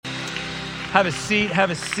Have a seat, have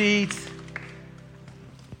a seat.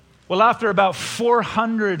 Well, after about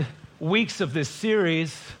 400 weeks of this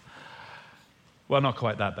series, well, not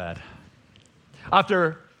quite that bad.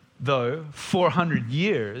 After, though, 400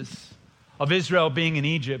 years of Israel being in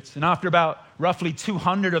Egypt, and after about roughly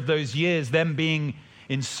 200 of those years, them being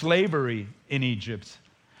in slavery in Egypt,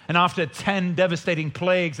 and after 10 devastating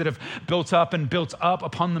plagues that have built up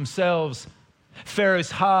upon themselves,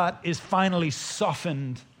 Pharaoh's heart is finally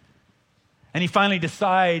softened. And he finally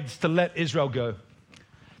decides to let Israel go,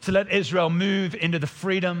 to let Israel move into the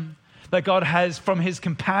freedom that God has, from his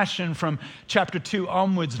compassion from chapter 2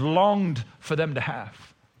 onwards, longed for them to have.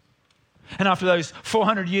 And after those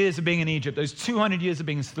 400 years of being in Egypt, those 200 years of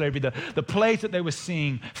being in slavery, the plagues that they were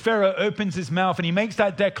seeing, Pharaoh opens his mouth and he makes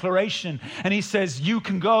that declaration and he says, you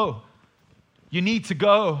can go. You need to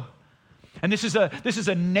go. And this is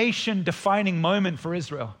a nation-defining moment for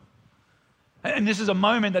Israel. And this is a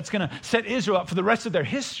moment that's going to set Israel up for the rest of their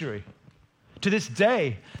history. To this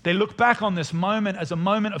day, they look back on this moment as a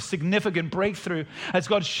moment of significant breakthrough as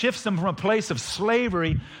God shifts them from a place of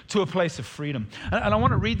slavery to a place of freedom. And I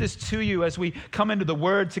want to read this to you as we come into the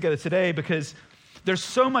Word together today, because there's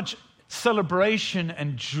so much celebration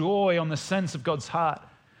and joy on the sense of God's heart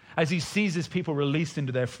as he sees his people released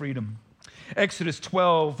into their freedom. Exodus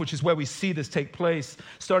 12, which is where we see this take place,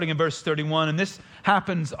 starting in verse 31. And this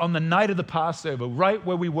happens on the night of the Passover, right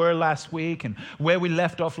where we were last week and where we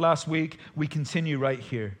left off last week. We continue right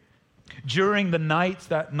here. During the night,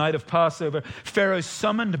 that night of Passover, Pharaoh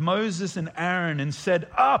summoned Moses and Aaron and said,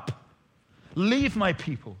 "Up, leave my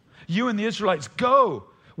people. You and the Israelites, go.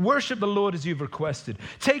 Worship the Lord as you've requested.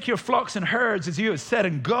 Take your flocks and herds as you have said,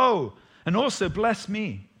 and go. And also bless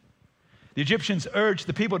me." The Egyptians urged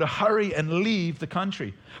the people to hurry and leave the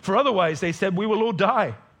country, for otherwise, they said, we will all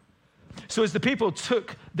die. So as the people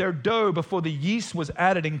took their dough before the yeast was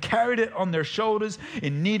added and carried it on their shoulders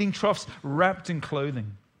in kneading troughs wrapped in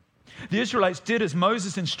clothing, the Israelites did as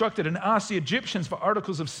Moses instructed and asked the Egyptians for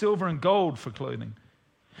articles of silver and gold for clothing.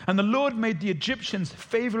 And the Lord made the Egyptians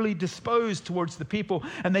favorably disposed towards the people,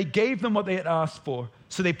 and they gave them what they had asked for,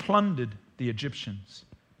 so they plundered the Egyptians.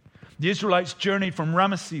 The Israelites journeyed from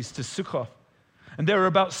Ramesses to Succoth, and there were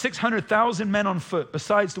about 600,000 men on foot,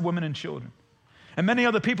 besides the women and children. And many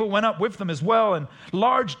other people went up with them as well, and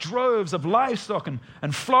large droves of livestock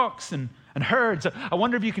and flocks and herds. I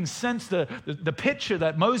wonder if you can sense the picture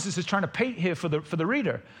that Moses is trying to paint here for the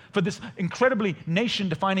reader, for this incredibly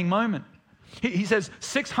nation-defining moment. He says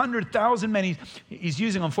 600,000 men. He's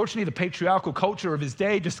using, unfortunately, the patriarchal culture of his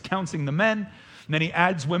day, just counting the men. And then he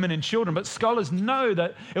adds women and children. But scholars know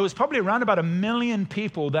that it was probably around about 1 million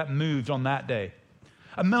people that moved on that day.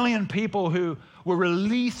 1 million people who were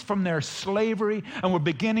released from their slavery and were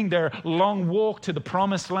beginning their long walk to the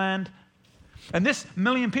promised land. And this 1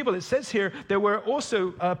 million people, it says here, there were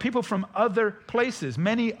also people from other places,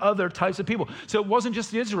 many other types of people. So it wasn't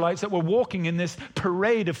just the Israelites that were walking in this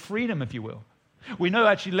parade of freedom, if you will. We know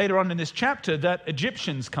actually later on in this chapter that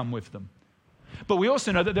Egyptians come with them. But we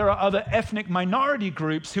also know that there are other ethnic minority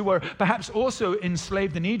groups who were perhaps also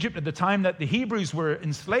enslaved in Egypt at the time that the Hebrews were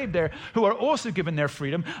enslaved there, who are also given their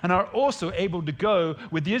freedom and are also able to go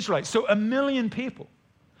with the Israelites. So 1 million people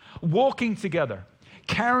walking together,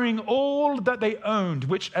 carrying all that they owned,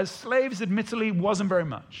 which as slaves admittedly wasn't very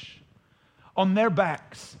much, on their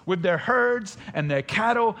backs with their herds and their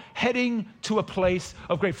cattle, heading to a place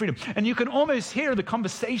of great freedom. And you can almost hear the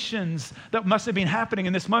conversations that must have been happening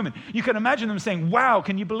in this moment. You can imagine them saying, wow,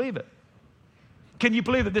 can you believe it? Can you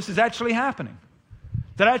believe that this is actually happening?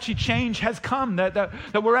 That actually change has come, that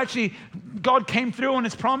we're actually, God came through on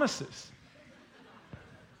his promises.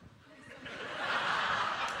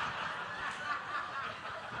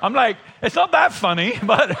 I'm like, it's not that funny,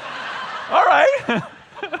 but all right.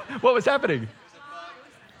 What was happening?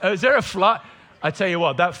 Is there a fly? I tell you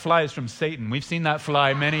what, that fly is from Satan. We've seen that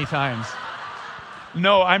fly many times.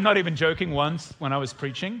 No, I'm not even joking. Once when I was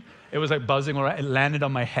preaching, it was like buzzing around. It landed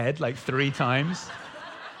on my head like 3 times.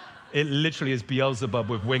 It literally is Beelzebub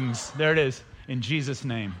with wings. There it is, in Jesus'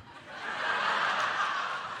 name.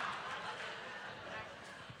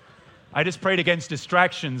 I just prayed against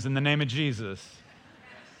distractions in the name of Jesus.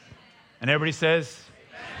 And everybody says,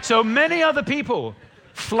 so many other people,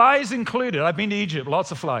 flies included, I've been to Egypt,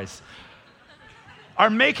 lots of flies, are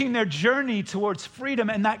making their journey towards freedom,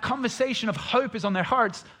 and that conversation of hope is on their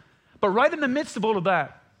hearts. But right in the midst of all of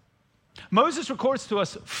that, Moses records to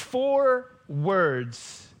us 4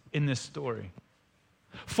 words in this story.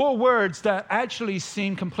 4 words that actually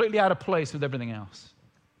seem completely out of place with everything else.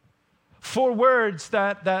 4 words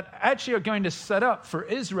that actually are going to set up for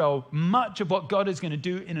Israel much of what God is going to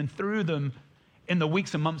do in and through them in the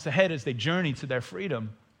weeks and months ahead as they journey to their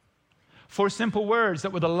freedom. 4 simple words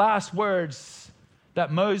that were the last words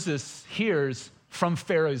that Moses hears from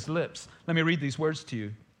Pharaoh's lips. Let me read these words to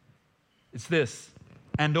you. It's this: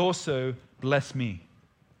 and also bless me.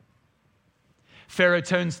 Pharaoh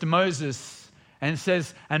turns to Moses and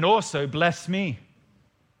says, and also bless me.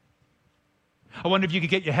 I wonder if you could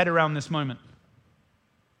get your head around this moment.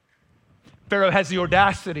 Pharaoh has the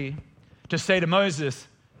audacity to say to Moses,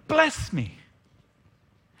 bless me.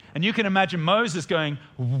 And you can imagine Moses going,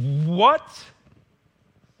 what?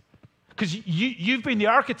 Because you've been the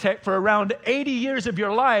architect for around 80 years of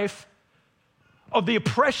your life of the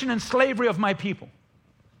oppression and slavery of my people.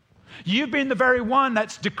 You've been the very one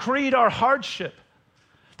that's decreed our hardship,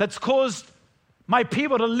 that's caused my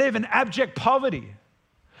people to live in abject poverty,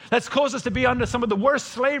 that's caused us to be under some of the worst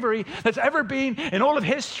slavery that's ever been in all of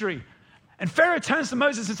history. And Pharaoh turns to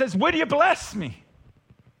Moses and says, will you bless me?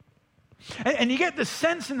 And you get the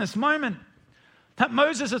sense in this moment that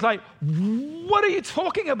Moses is like, what are you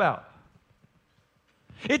talking about?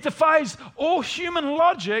 It defies all human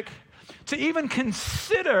logic to even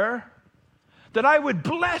consider that I would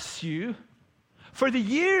bless you for the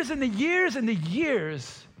years and the years and the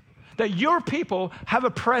years that your people have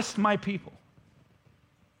oppressed my people.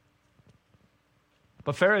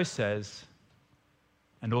 But Pharaoh says,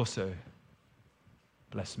 and also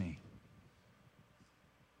bless me.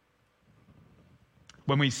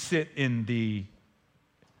 When we sit in the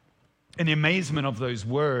amazement of those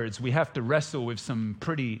words, we have to wrestle with some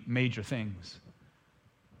pretty major things.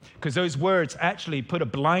 Because those words actually put a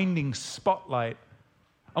blinding spotlight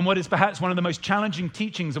on what is perhaps one of the most challenging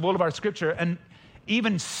teachings of all of our scripture, and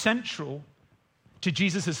even central to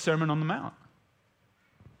Jesus' Sermon on the Mount.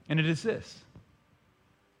 And it is this: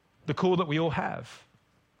 the call that we all have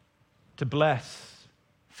to bless,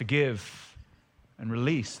 forgive, and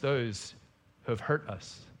release those who have hurt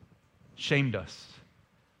us, shamed us,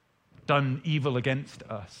 done evil against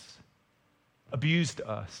us, abused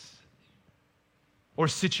us, or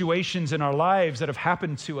situations in our lives that have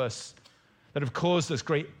happened to us that have caused us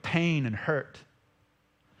great pain and hurt.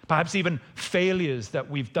 Perhaps even failures that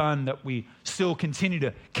we've done that we still continue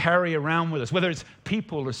to carry around with us, whether it's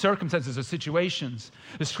people or circumstances or situations.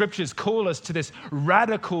 The scriptures call us to this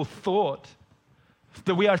radical thought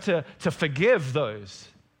that we are to forgive those,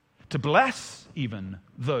 to bless even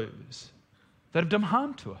those that have done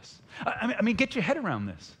harm to us. I mean, get your head around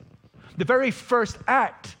this. The very first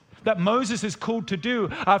act that Moses is called to do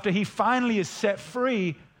after he finally is set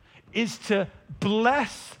free is to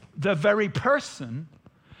bless the very person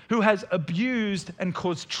who has abused and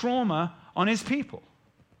caused trauma on his people.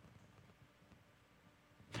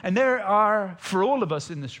 And there are, for all of us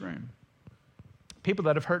in this room, people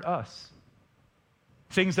that have hurt us,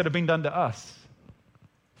 things that have been done to us,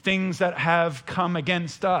 things that have come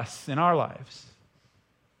against us in our lives.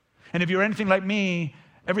 And if you're anything like me,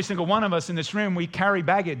 every single one of us in this room, we carry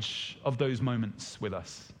baggage of those moments with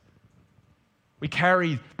us. We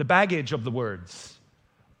carry the baggage of the words,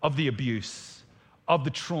 of the abuse, of the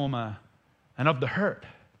trauma, and of the hurt.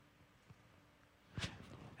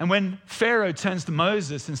 And when Pharaoh turns to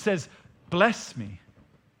Moses and says, bless me,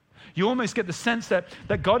 you almost get the sense that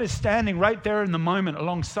God is standing right there in the moment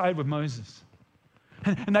alongside with Moses.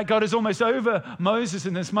 And that God is almost over Moses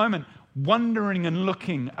in this moment, wondering and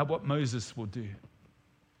looking at what Moses will do.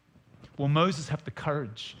 Will Moses have the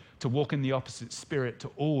courage to walk in the opposite spirit to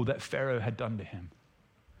all that Pharaoh had done to him?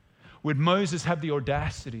 Would Moses have the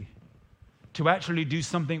audacity to actually do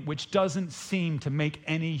something which doesn't seem to make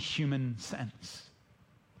any human sense?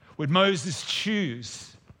 Would Moses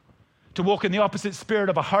choose to walk in the opposite spirit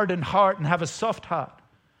of a hardened heart and have a soft heart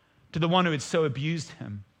to the one who had so abused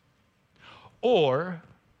him? Or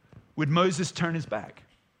would Moses turn his back?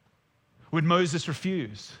 Would Moses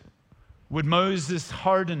refuse? Would Moses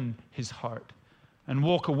harden his heart and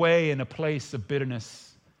walk away in a place of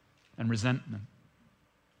bitterness and resentment?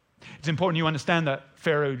 It's important you understand that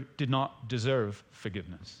Pharaoh did not deserve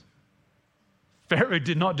forgiveness. Pharaoh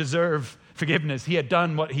did not deserve forgiveness. He had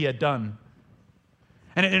done what he had done.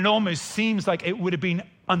 And it almost seems like it would have been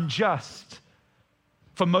unjust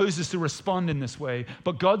for Moses to respond in this way.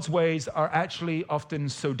 But God's ways are actually often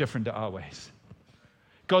so different to our ways.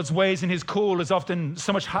 God's ways and his call is often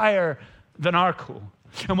so much higher than our call.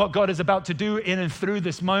 And what God is about to do in and through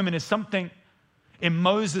this moment is something in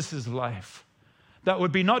Moses' life that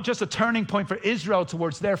would be not just a turning point for Israel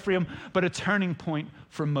towards their freedom, but a turning point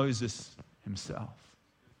for Moses himself.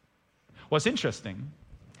 What's interesting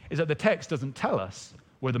is that the text doesn't tell us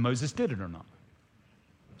whether Moses did it or not.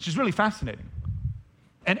 Which is really fascinating.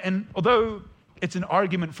 And although it's an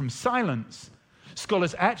argument from silence,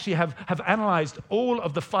 scholars actually have analyzed all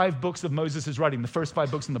of the 5 books of Moses' writing, the first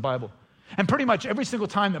 5 books in the Bible. And pretty much every single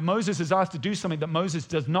time that Moses is asked to do something that Moses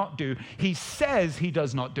does not do, he says he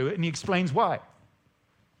does not do it, and he explains why.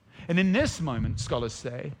 And in this moment, scholars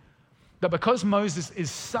say that because Moses is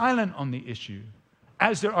silent on the issue,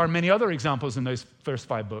 as there are many other examples in those first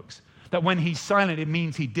 5 books, that when he's silent, it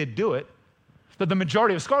means he did do it, that the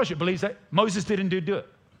majority of scholarship believes that Moses didn't do it.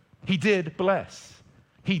 He did bless.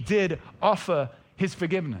 He did offer his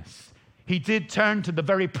forgiveness. He did turn to the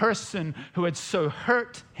very person who had so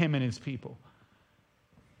hurt him and his people.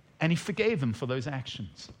 And he forgave them for those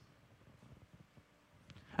actions.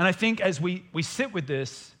 And I think as we sit with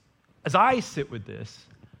this, as I sit with this,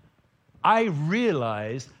 I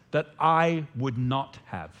realize that I would not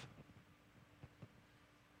have.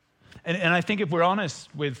 And I think if we're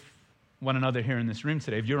honest with one another here in this room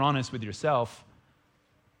today, if you're honest with yourself,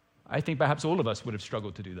 I think perhaps all of us would have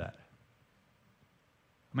struggled to do that.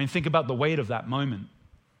 I mean, think about the weight of that moment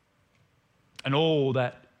and all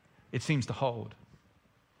that it seems to hold.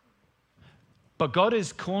 But God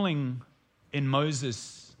is calling in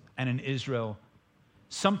Moses and in Israel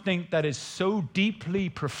something that is so deeply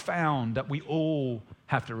profound that we all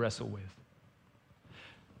have to wrestle with.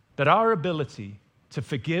 That our ability to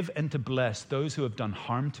forgive and to bless those who have done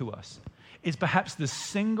harm to us is perhaps the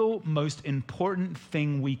single most important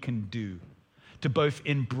thing we can do to both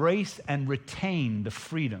embrace and retain the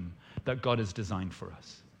freedom that God has designed for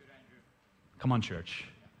us. Come on, church.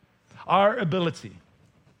 Our ability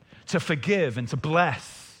to forgive and to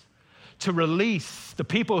bless, to release the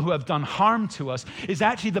people who have done harm to us is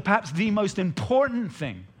actually perhaps the most important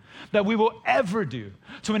thing that we will ever do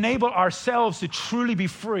to enable ourselves to truly be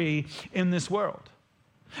free in this world.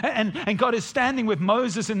 And God is standing with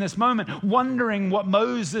Moses in this moment, wondering what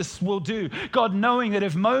Moses will do. God knowing that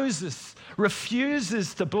if Moses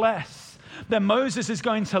refuses to bless, then Moses is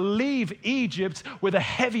going to leave Egypt with a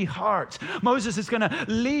heavy heart. Moses is going to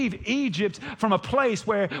leave Egypt from a place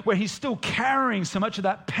where he's still carrying so much of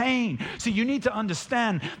that pain. So you need to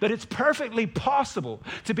understand that it's perfectly possible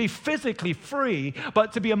to be physically free,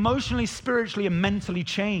 but to be emotionally, spiritually, and mentally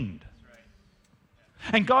chained.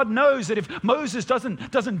 And God knows that if Moses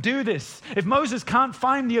doesn't do this, if Moses can't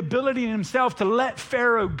find the ability in himself to let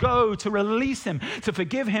Pharaoh go, to release him, to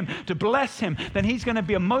forgive him, to bless him, then he's going to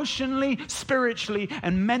be emotionally, spiritually,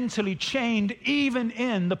 and mentally chained even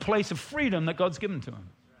in the place of freedom that God's given to him.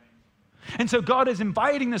 And so God is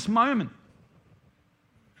inviting this moment.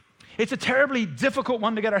 It's a terribly difficult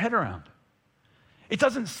one to get our head around. It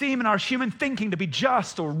doesn't seem in our human thinking to be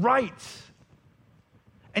just or right.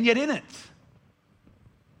 And yet in it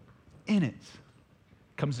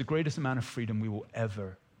comes the greatest amount of freedom we will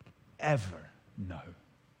ever know.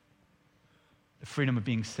 The freedom of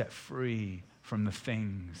being set free from the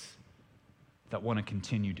things that want to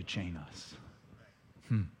continue to chain us.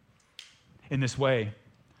 In this way,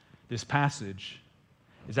 this passage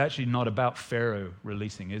is actually not about Pharaoh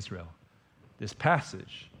releasing Israel. This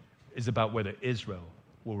passage is about whether Israel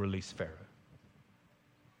will release Pharaoh.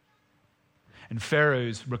 And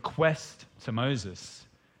Pharaoh's request to Moses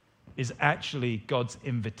is actually God's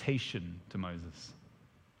invitation to Moses.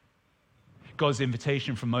 God's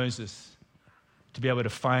invitation for Moses to be able to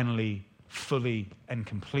finally, fully, and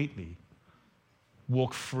completely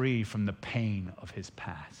walk free from the pain of his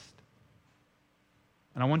past.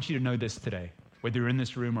 And I want you to know this today, whether you're in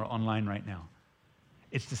this room or online right now.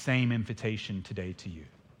 It's the same invitation today to you.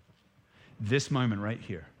 This moment right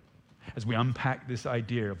here, as we unpack this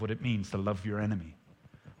idea of what it means to love your enemy,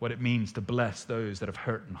 what it means to bless those that have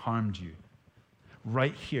hurt and harmed you.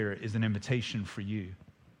 Right here is an invitation for you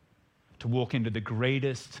to walk into the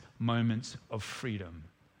greatest moments of freedom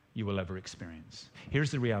you will ever experience. Here's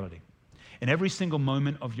the reality. In every single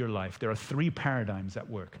moment of your life, there are 3 paradigms at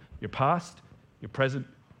work: your past, your present,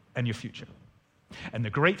 and your future. And the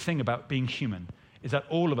great thing about being human is that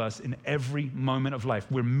all of us in every moment of life,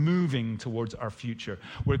 we're moving towards our future.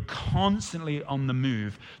 We're constantly on the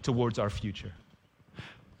move towards our future.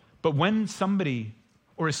 But when somebody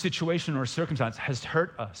or a situation or a circumstance has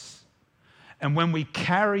hurt us, and when we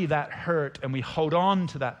carry that hurt and we hold on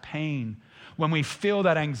to that pain, when we feel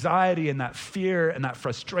that anxiety and that fear and that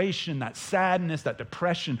frustration, that sadness, that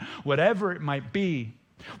depression, whatever it might be,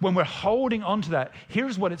 when we're holding on to that,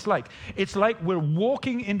 here's what it's like. It's like we're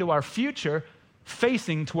walking into our future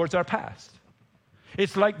facing towards our past.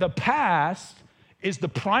 It's like the past is the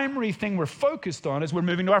primary thing we're focused on as we're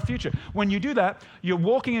moving to our future. When you do that, you're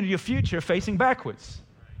walking into your future facing backwards.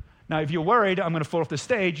 Now, if you're worried, I'm going to fall off the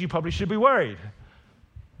stage, you probably should be worried.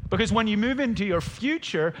 Because when you move into your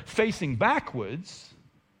future facing backwards,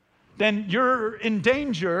 then you're in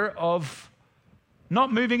danger of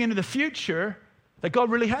not moving into the future that God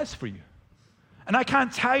really has for you. And I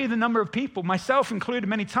can't tell you the number of people, myself included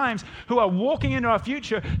many times, who are walking into our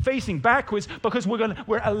future facing backwards because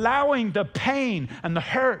we're allowing the pain and the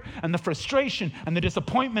hurt and the frustration and the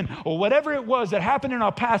disappointment or whatever it was that happened in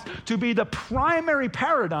our past to be the primary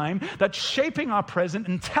paradigm that's shaping our present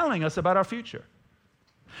and telling us about our future.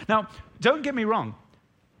 Now, don't get me wrong.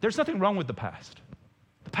 There's nothing wrong with the past.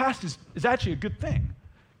 The past is actually a good thing.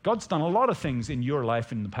 God's done a lot of things in your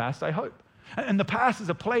life in the past, I hope. And the past is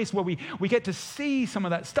a place where we get to see some of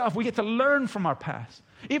that stuff. We get to learn from our past.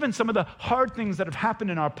 Even some of the hard things that have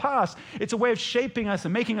happened in our past, it's a way of shaping us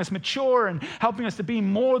and making us mature and helping us to be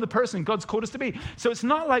more the person God's called us to be. So it's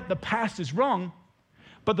not like the past is wrong,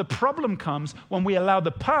 but the problem comes when we allow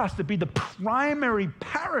the past to be the primary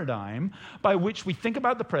paradigm by which we think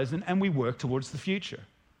about the present and we work towards the future.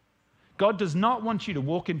 God does not want you to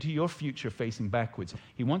walk into your future facing backwards.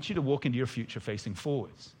 He wants you to walk into your future facing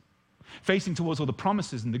forwards, facing towards all the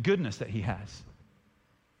promises and the goodness that he has.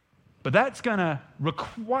 But that's going to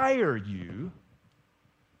require you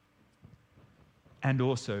and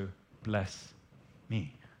also bless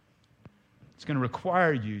me. It's going to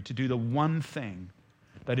require you to do the one thing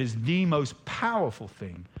that is the most powerful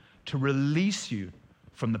thing to release you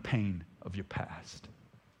from the pain of your past.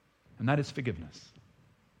 And that is forgiveness.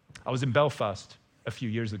 I was in Belfast a few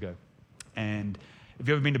years ago. And if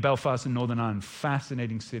you've ever been to Belfast in Northern Ireland,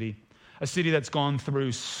 fascinating city. A city that's gone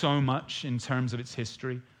through so much in terms of its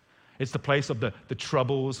history. It's the place of the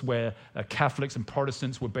Troubles where Catholics and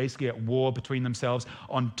Protestants were basically at war between themselves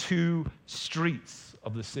on two streets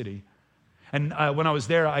of the city. And when I was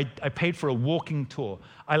there, I paid for a walking tour.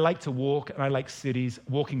 I like to walk, and I like cities.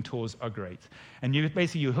 Walking tours are great. And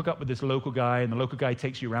you hook up with this local guy, and the local guy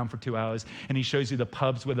takes you around for 2 hours, and he shows you the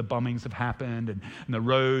pubs where the bombings have happened, and the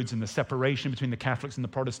roads, and the separation between the Catholics and the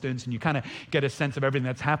Protestants, and you kind of get a sense of everything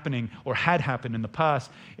that's happening or had happened in the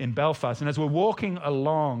past in Belfast. And as we're walking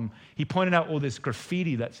along, he pointed out all this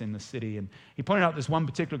graffiti that's in the city, and he pointed out this one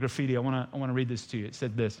particular graffiti. I want to read this to you. It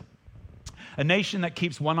said this: "A nation that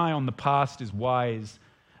keeps one eye on the past is wise.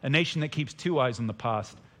 A nation that keeps two eyes on the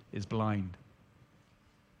past is blind."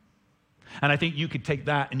 And I think you could take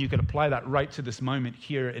that and you could apply that right to this moment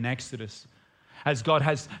here in Exodus. As God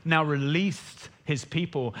has now released his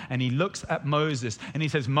people, and he looks at Moses and he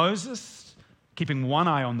says, "Moses, keeping one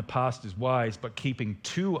eye on the past is wise, but keeping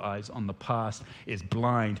two eyes on the past is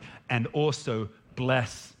blind. And also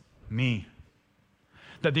bless me."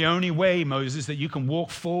 That the only way, Moses, that you can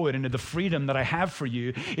walk forward into the freedom that I have for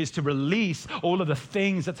you is to release all of the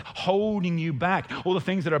things that's holding you back, all the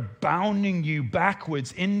things that are bounding you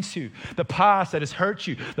backwards into the past that has hurt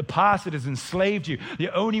you, the past that has enslaved you.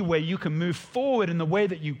 The only way you can move forward in the way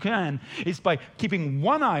that you can is by keeping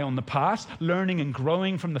one eye on the past, learning and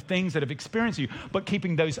growing from the things that have experienced you, but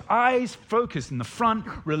keeping those eyes focused in the front,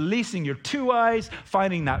 releasing your two eyes,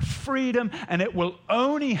 finding that freedom, and it will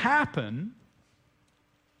only happen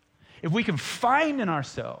if we can find in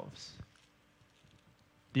ourselves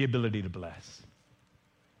the ability to bless,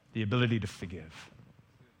 the ability to forgive,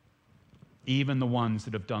 even the ones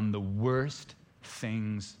that have done the worst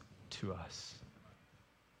things to us.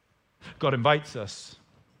 God invites us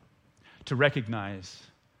to recognize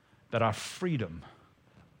that our freedom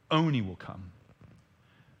only will come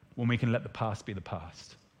when we can let the past be the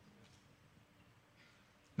past.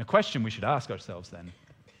 The question we should ask ourselves then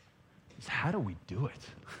is, how do we do it?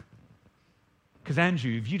 Because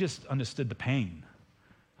Andrew, if you just understood the pain,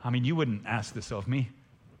 you wouldn't ask this of me.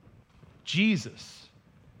 Jesus,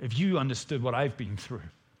 if you understood what I've been through,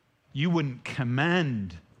 you wouldn't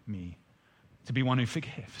command me to be one who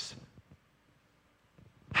forgives.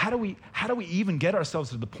 How do we even get ourselves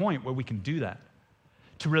to the point where we can do that?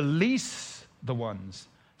 To release the ones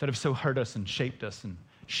that have so hurt us and shaped us and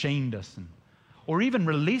shamed us, or even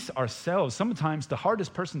release ourselves. Sometimes the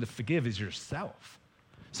hardest person to forgive is yourself.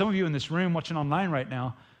 Some of you in this room watching online right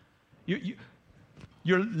now,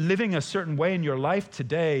 you're living a certain way in your life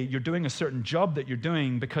today. You're doing a certain job that you're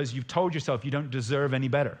doing because you've told yourself you don't deserve any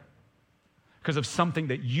better because of something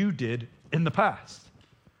that you did in the past.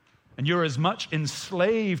 And you're as much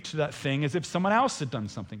enslaved to that thing as if someone else had done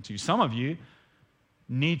something to you. Some of you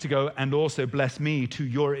need to go and also bless me to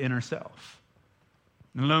your inner self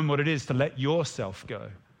and learn what it is to let yourself go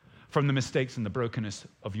from the mistakes and the brokenness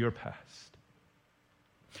of your past.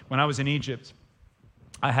 When I was in Egypt,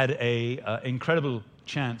 I had an incredible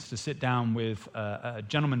chance to sit down with a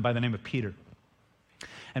gentleman by the name of Peter.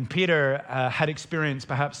 And Peter had experienced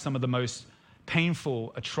perhaps some of the most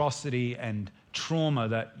painful atrocity and trauma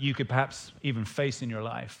that you could perhaps even face in your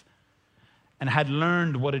life, and had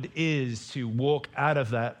learned what it is to walk out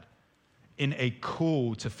of that in a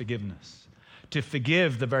call to forgiveness, to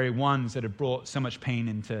forgive the very ones that had brought so much pain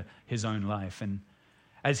into his own life. And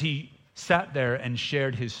as he sat there and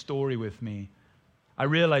shared his story with me, I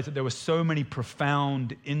realized that there were so many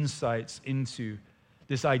profound insights into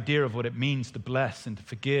this idea of what it means to bless and to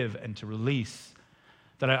forgive and to release,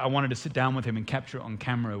 that I wanted to sit down with him and capture it on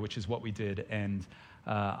camera, which is what we did. And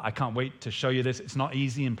I can't wait to show you this. It's not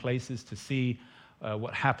easy in places to see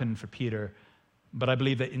what happened for Peter, but I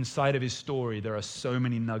believe that inside of his story, there are so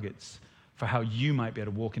many nuggets for how you might be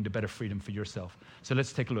able to walk into better freedom for yourself. So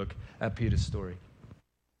let's take a look at Peter's story.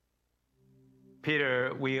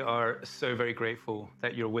 Peter, we are so very grateful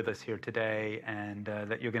that you're with us here today and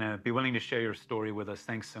that you're going to be willing to share your story with us.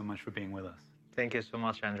 Thanks so much for being with us. Thank you so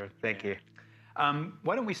much, Andrew. Thank you.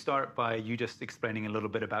 Why don't we start by you just explaining a little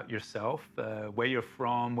bit about yourself, where you're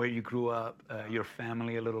from, where you grew up, your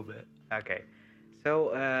family a little bit. Okay.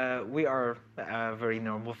 So we are a very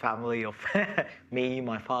normal family of me,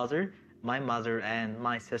 my father, my mother, and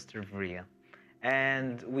my sister, Maria.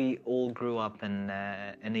 And we all grew up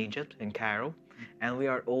in Egypt, in Cairo. And we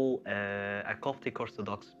are all a Coptic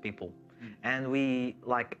Orthodox people. And we,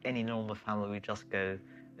 like any normal family, we just go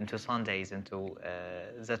into Sundays into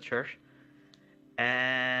the church.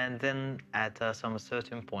 And then at some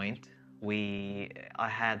certain point, I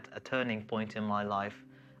had a turning point in my life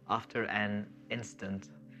after an incident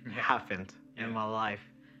happened in my life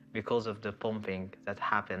because of the bombing that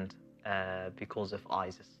happened because of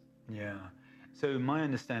ISIS. Yeah. So my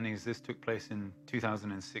understanding is this took place in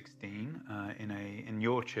 2016 in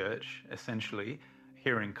your church, essentially,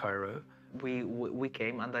 here in Cairo. We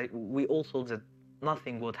came and we all thought that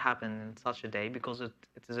nothing would happen in such a day because it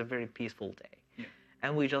is a very peaceful day. Yeah.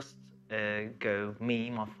 And we just go, me,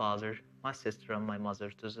 my father, my sister, and my mother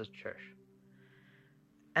to the church.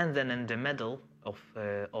 And then in the middle of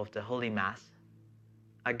the Holy Mass,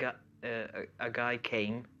 a guy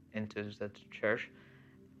came into the church,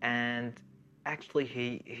 and actually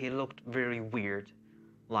he looked very weird,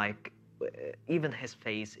 like even his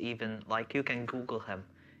face, even like you can Google him,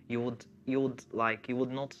 you would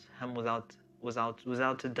notice him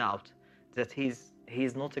without a doubt that he's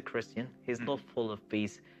not a Christian, he's not full of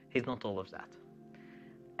peace, he's not all of that.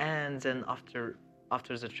 And then after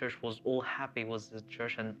the church was all happy with the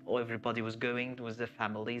church and everybody was going with their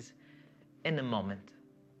families, in a moment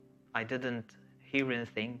I didn't hear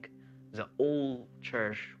anything. The whole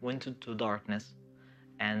church went into darkness,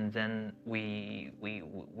 and then we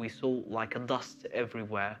saw like a dust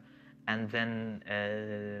everywhere, and then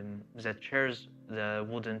the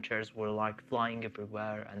wooden chairs were like flying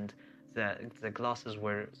everywhere, and the glasses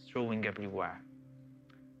were throwing everywhere.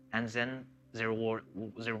 And then there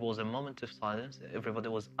was a moment of silence. Everybody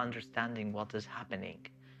was understanding what is happening,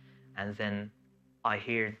 and then I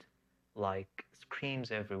heard like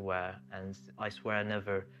screams everywhere, and I swear I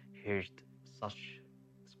never heard such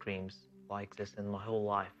screams like this in my whole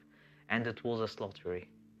life, and it was a slaughtery.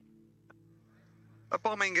 A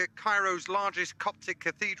bombing at Cairo's largest Coptic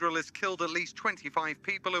cathedral has killed at least 25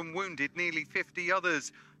 people and wounded nearly 50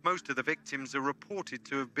 others. Most of the victims are reported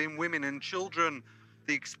to have been women and children.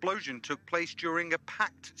 The explosion took place during a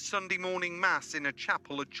packed Sunday morning mass in a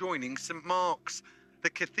chapel adjoining St. Mark's.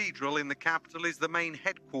 The cathedral in the capital is the main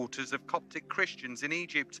headquarters of Coptic Christians in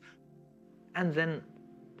Egypt. And then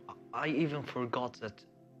I even forgot that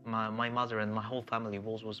my mother and my whole family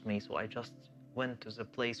was with me, so I just went to the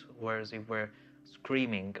place where they were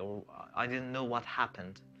screaming, or I didn't know what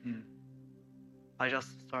happened. I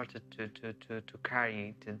just started to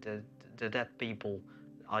carry the dead people.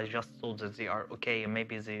 I just thought that they are okay and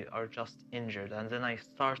maybe they are just injured. And then I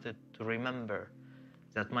started to remember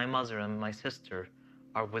that my mother and my sister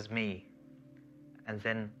are with me. And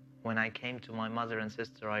then when I came to my mother and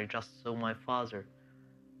sister, I just saw my father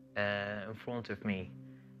in front of me,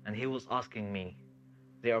 and he was asking me,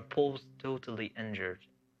 they are both totally injured.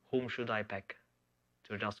 Whom should I pick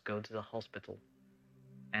to just go to the hospital?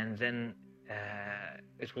 And then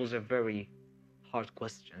it was a very hard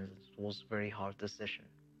question. It was a very hard decision.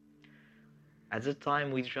 At the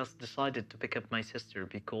time, we just decided to pick up my sister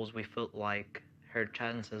because we felt like her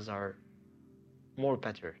chances are more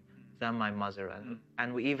better than my mother.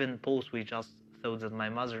 And we even both, we just thought that my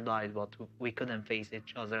mother died, but we couldn't face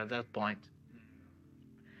each other at that point.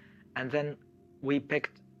 And then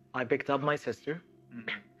I picked up my sister,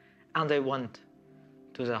 and I went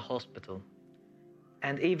to the hospital.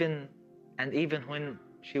 And even when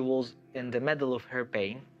she was in the middle of her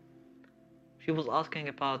pain, she was asking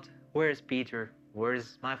about, where is Peter? Where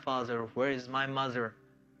is my father? Where is my mother?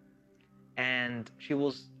 And she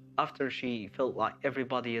was, after she felt like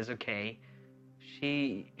everybody is okay,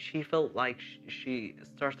 she felt like she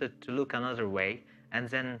started to look another way, and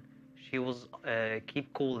then she was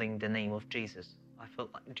keep calling the name of Jesus. I felt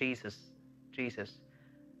like Jesus, Jesus,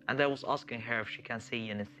 and I was asking her if she can see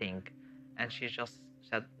anything, and she just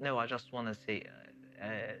said, "No, I just want to see,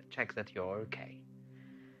 check that you're okay,"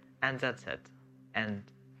 and that's it. And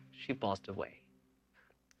she passed away.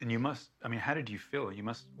 And you must, I mean, how did you feel?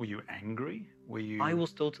 Were you angry? Were you? I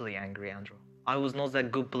was totally angry, Andrew. I was not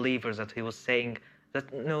that good believer that he was saying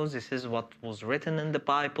that, no, this is what was written in the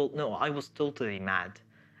Bible. No, I was totally mad.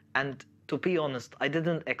 And to be honest, I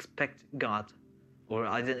didn't expect God, or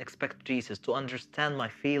I didn't expect Jesus to understand my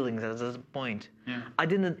feelings at this point. Yeah. I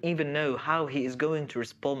didn't even know how he is going to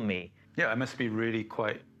respond me. Yeah, it must be really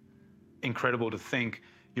quite incredible to think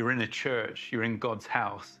you're in a church, you're in God's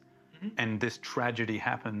house, and this tragedy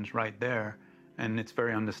happens right there. And it's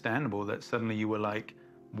very understandable that suddenly you were like,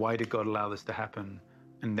 why did God allow this to happen?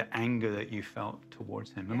 And the anger that you felt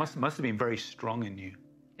towards him. It must have been very strong in you.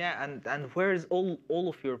 Yeah, and where is all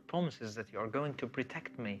of your promises that you are going to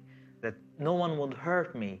protect me, that no one will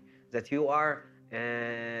hurt me, that you are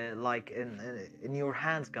like in your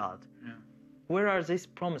hands, God? Yeah. Where are these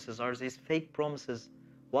promises? Are these fake promises?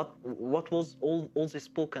 What was all this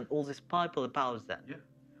book and all this Bible about then? Yeah.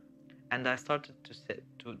 And I started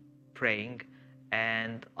to praying,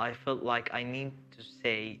 and I felt like I need to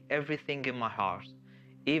say everything in my heart,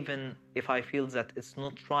 even if I feel that it's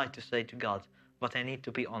not right to say to God, but I need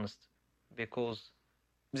to be honest, because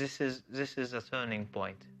this is a turning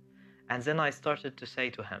point. And then I started to say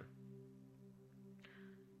to him,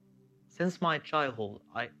 since my childhood,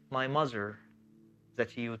 my mother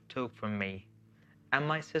that you took from me, and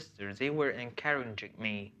my sister, they were encouraging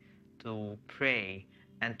me to pray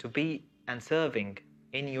and to be and serving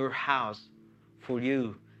in your house for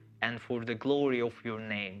you and for the glory of your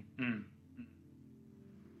name.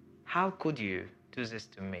 How could you do this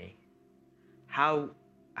to me? How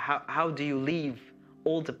do you leave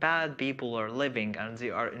all the bad people are living and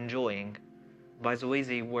they are enjoying? By the way,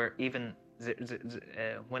 they were even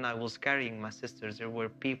when I was carrying my sister, there were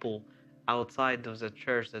people outside of the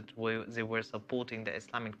church that they were supporting the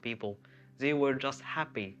Islamic people. They were just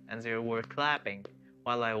happy and they were clapping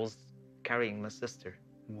while I was carrying my sister.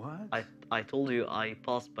 What? I told you I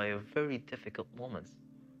passed by a very difficult moment.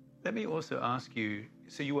 Let me also ask you,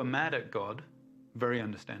 so you were mad at God, very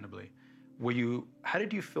understandably. How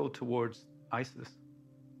did you feel towards ISIS?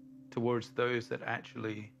 Towards those that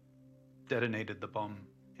actually detonated the bomb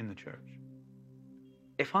in the church?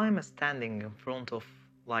 If I'm standing in front of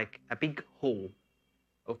like a big hole,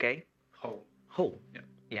 okay? Hole. Yeah.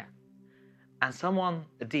 Yeah. And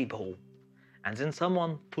a deep hole. And then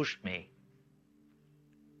someone pushed me.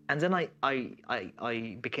 And then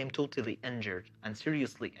I became totally injured and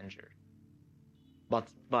seriously injured. But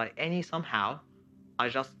by any somehow, I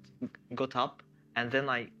just got up and then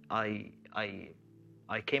I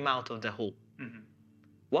came out of the hole. Mm-hmm.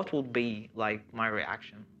 What would be like my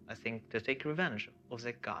reaction? I think to take revenge of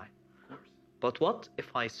that guy. Of course. But what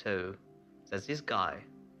if I saw that this guy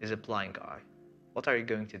is a blind guy? What are you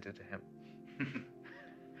going to do to him?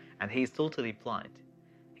 And he's totally blind.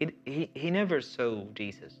 He never saw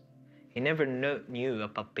Jesus. He never knew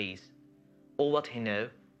about peace. All what he knew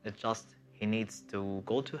is just he needs to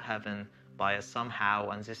go to heaven by somehow,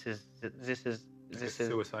 and this is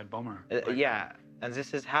suicide bomber. Yeah, and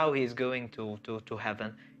this is how he's going to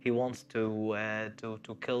heaven. He wants to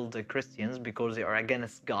kill the Christians because they are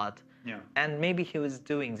against God. Yeah. And maybe he was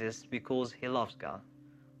doing this because he loves God.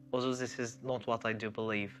 Although this is not what I do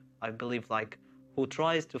believe. I believe like who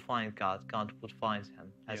tries to find God, God would find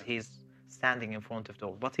him as he's standing in front of the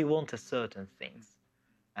door. But he wanted certain things,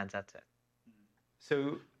 and that's it.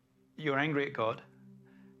 So you're angry at God.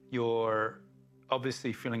 You're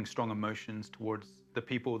obviously feeling strong emotions towards the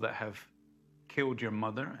people that have killed your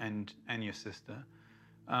mother and your sister.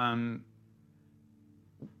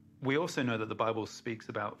 We also know that the Bible speaks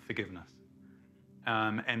about forgiveness.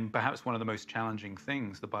 And perhaps one of the most challenging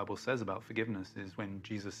things the Bible says about forgiveness is when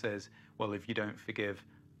Jesus says, well, if you don't forgive,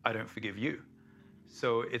 I don't forgive you.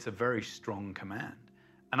 So it's a very strong command.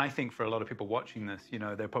 And I think for a lot of people watching this,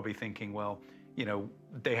 they're probably thinking, well,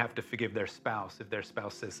 they have to forgive their spouse if their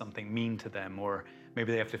spouse says something mean to them, or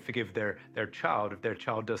maybe they have to forgive their child if their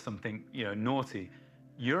child does something, naughty.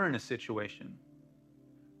 You're in a situation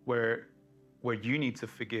where you need to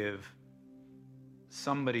forgive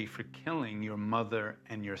somebody for killing your mother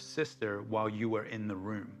and your sister while you were in the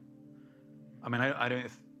room. I mean, I don't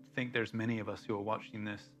think there's many of us who are watching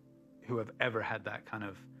this who have ever had that kind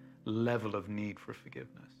of level of need for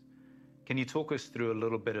forgiveness. Can you talk us through a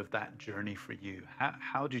little bit of that journey for you?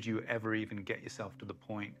 How did you ever even get yourself to the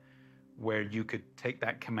point where you could take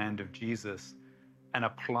that command of Jesus and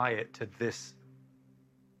apply it to this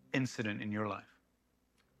incident in your life?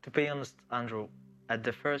 To be honest, Andrew, at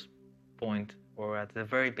the first point or at the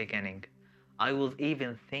very beginning, I was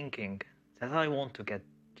even thinking that I want to get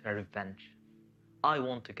a revenge. I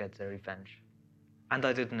want to get the revenge. And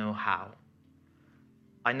I didn't know how.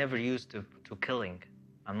 I never used to killing.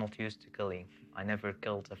 I'm not used to killing. I never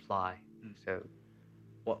killed a fly. So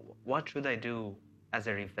what should I do as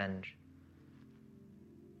a revenge?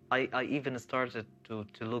 I even started to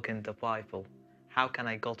look in the Bible. How can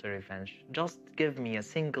I get a revenge? Just give me a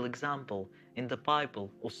single example in the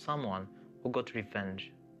Bible of someone who got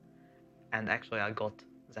revenge. And actually I got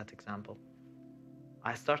that example.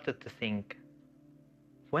 I started to think,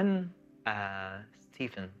 when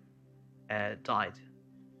Stephen died,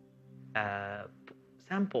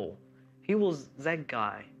 St. Paul, he was that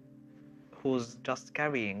guy who's just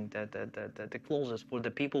carrying the clothes for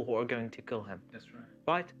the people who are going to kill him. That's right.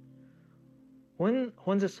 Right?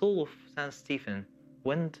 When the soul of Saint Stephen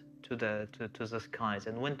went to the skies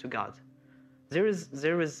and went to God, there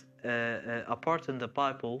is a part in the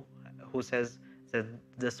Bible who says that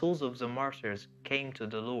the souls of the martyrs came to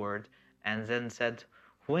the Lord and then said,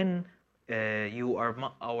 when you are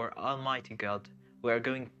our Almighty God, we are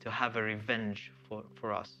going to have a revenge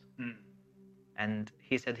for us. And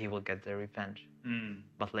he said he will get the revenge,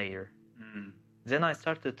 but later. Then I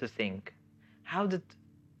started to think, how did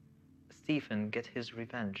Stephen get his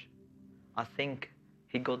revenge? I think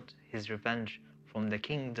he got his revenge from the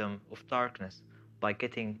kingdom of darkness by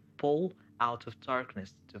getting Paul out of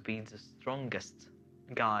darkness to be the strongest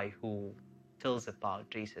guy who tells about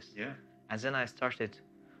Jesus. Yeah. And then I started,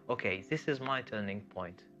 okay, this is my turning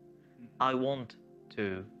point. I want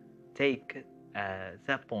to take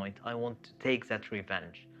that point. I want to take that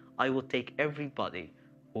revenge. I will take everybody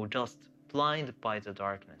who just blinded by the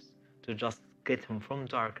darkness to just get him from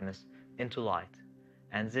darkness into light.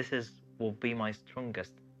 And this will be my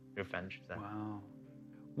strongest revenge then. Wow.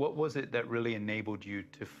 What was it that really enabled you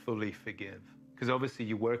to fully forgive? Because obviously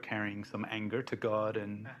you were carrying some anger to God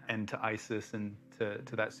and to ISIS and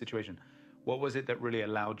to that situation. What was it that really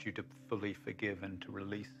allowed you to fully forgive and to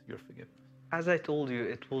release your forgiveness? As I told you,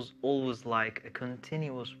 it was always like a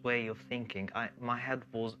continuous way of thinking. My head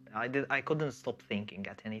was, I couldn't stop thinking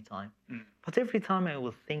at any time. But every time I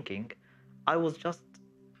was thinking, I was just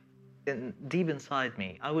deep inside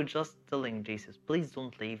me, I was just telling Jesus, please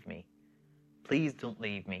don't leave me. Please don't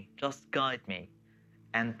leave me. Just guide me.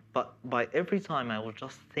 But by every time I was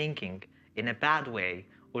just thinking in a bad way,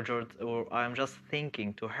 or I'm just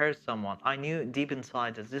thinking to hurt someone, I knew deep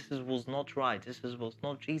inside that this was not right. This was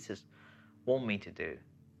not Jesus want me to do.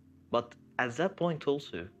 But at that point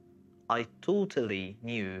also, I totally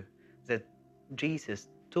knew that Jesus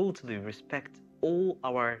totally respects all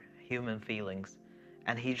our human feelings,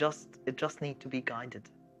 and it just needs to be guided,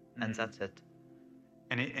 and that's it.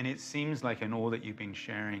 And it seems like in all that you've been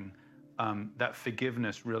sharing, that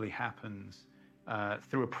forgiveness really happens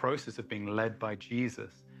through a process of being led by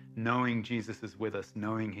Jesus, knowing Jesus is with us,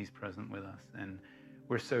 knowing he's present with us. And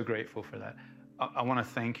we're so grateful for that. I want to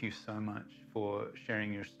thank you so much for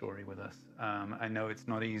sharing your story with us. I know it's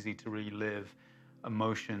not easy to relive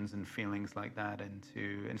emotions and feelings like that, and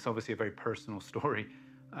it's obviously a very personal story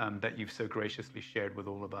that you've so graciously shared with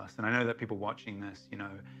all of us. And I know that people watching this,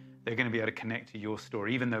 they're going to be able to connect to your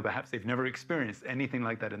story, even though perhaps they've never experienced anything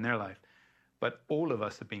like that in their life. But all of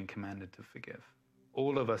us have been commanded to forgive.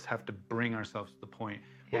 All of us have to bring ourselves to the point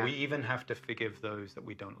where we even have to forgive those that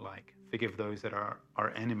we don't like, forgive those that are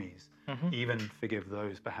our enemies, even forgive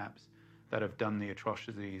those perhaps that have done the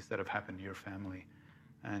atrocities that have happened to your family.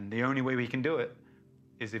 And the only way we can do it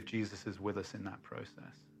is if Jesus is with us in that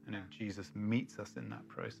process, and if Jesus meets us in that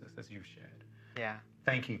process, as you've shared. Yeah.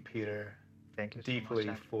 Thank you, Peter. Thank you so deeply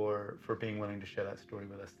much, for being willing to share that story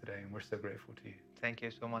with us today, and we're so grateful to you. Thank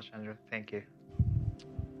you so much, Andrew. Thank you.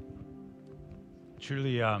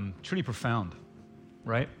 Truly profound,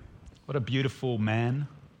 right? What a beautiful man.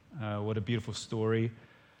 What a beautiful story.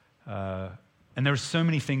 And there are so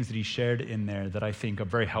many things that he shared in there that I think are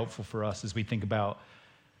very helpful for us as we think about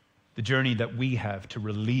the journey that we have to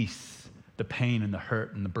release the pain and the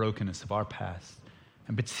hurt and the brokenness of our past,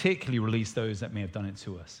 and particularly release those that may have done it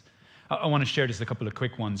to us. I want to share just a couple of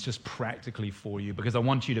quick ones just practically for you, because I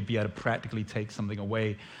want you to be able to practically take something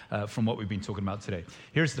away from what we've been talking about today.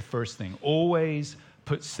 Here's the first thing. Always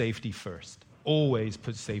put safety first. Always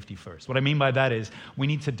put safety first. What I mean by that is we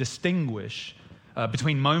need to distinguish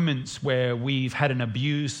between moments where we've had an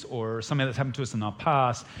abuse or something that's happened to us in our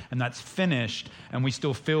past and that's finished and we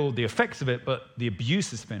still feel the effects of it, but the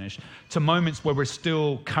abuse is finished, to moments where we're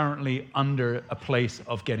still currently under a place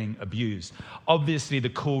of getting abused. Obviously, the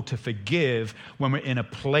call to forgive when we're in a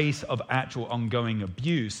place of actual ongoing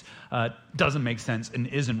abuse doesn't make sense and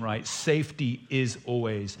isn't right. Safety is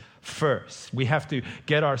always first. We have to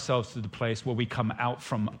get ourselves to the place where we come out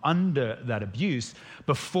from under that abuse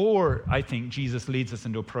before, I think, Jesus leads us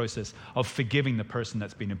into a process of forgiving the person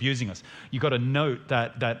that's been abusing us. You've got to note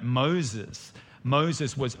that Moses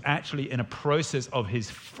was actually in a process of his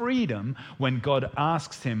freedom when God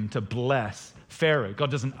asks him to bless Pharaoh. God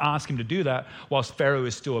doesn't ask him to do that whilst Pharaoh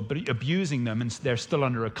is still abusing them and they're still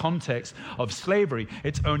under a context of slavery.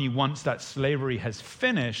 It's only once that slavery has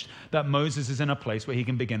finished that Moses is in a place where he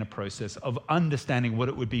can begin a process of understanding what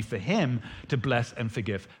it would be for him to bless and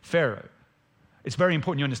forgive Pharaoh. It's very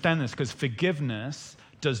important you understand this because forgiveness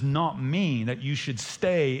does not mean that you should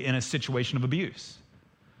stay in a situation of abuse.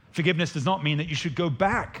 Forgiveness does not mean that you should go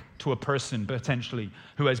back to a person potentially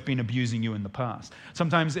who has been abusing you in the past.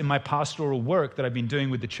 Sometimes in my pastoral work that I've been doing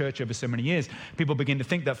with the church over so many years, people begin to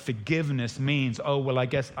think that forgiveness means, oh, well, I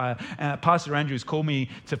guess Pastor Andrew's called me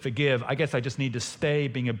to forgive. I guess I just need to stay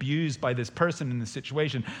being abused by this person in this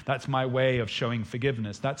situation. That's my way of showing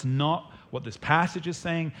forgiveness. That's not what this passage is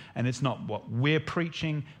saying, and it's not what we're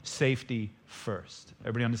preaching. Safety first.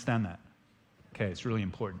 Everybody understand that? Okay, it's really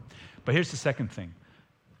important. But here's the second thing.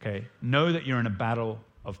 Okay, know that you're in a battle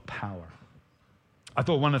of power. I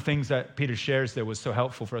thought one of the things that Peter shares there was so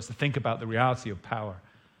helpful for us to think about the reality of power.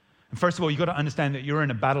 And first of all, you've got to understand that you're in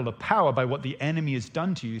a battle of power by what the enemy has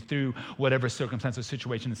done to you through whatever circumstance or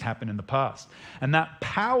situation has happened in the past. And that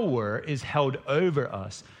power is held over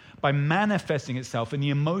us by manifesting itself in the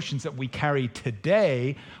emotions that we carry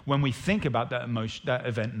today when we think about that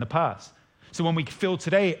event in the past. So when we feel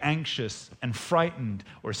today anxious and frightened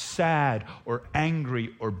or sad or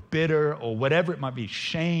angry or bitter or whatever it might be,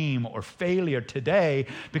 shame or failure today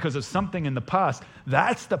because of something in the past,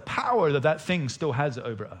 that's the power that thing still has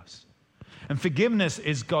over us. And forgiveness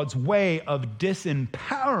is God's way of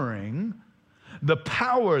disempowering the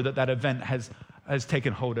power that event has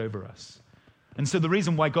taken hold over us. And so the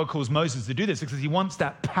reason why God calls Moses to do this is because he wants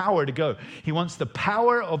that power to go. He wants the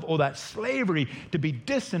power of all that slavery to be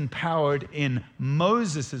disempowered in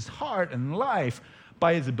Moses' heart and life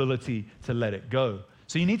by his ability to let it go.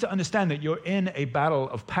 So you need to understand that you're in a battle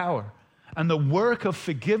of power. And the work of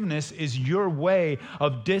forgiveness is your way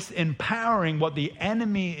of disempowering what the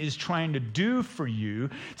enemy is trying to do for you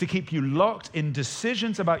to keep you locked in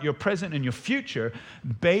decisions about your present and your future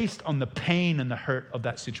based on the pain and the hurt of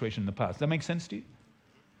that situation in the past. Does that make sense to you?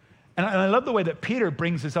 And I love the way that Peter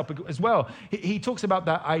brings this up as well. He talks about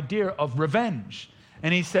that idea of revenge.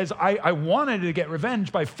 And he says, I wanted to get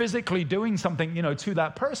revenge by physically doing something, to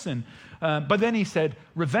that person. But then he said,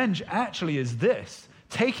 revenge actually is this: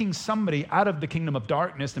 taking somebody out of the kingdom of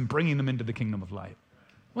darkness and bringing them into the kingdom of light.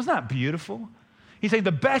 Wasn't that beautiful? He's saying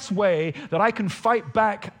the best way that I can fight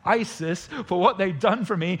back ISIS for what they've done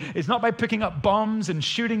for me is not by picking up bombs and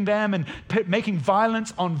shooting them and making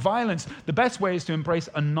violence on violence. The best way is to embrace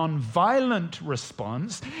a non-violent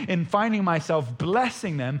response in finding myself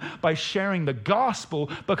blessing them by sharing the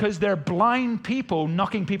gospel because they're blind people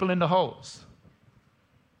knocking people into holes.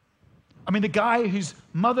 I mean, the guy whose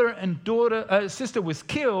mother and sister was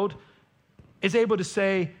killed is able to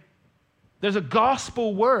say, there's a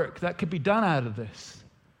gospel work that could be done out of this.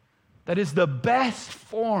 That is the best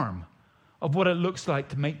form of what it looks like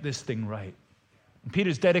to make this thing right. And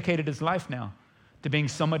Peter's dedicated his life now to being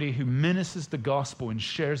somebody who ministers the gospel and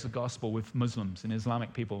shares the gospel with Muslims and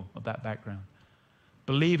Islamic people of that background,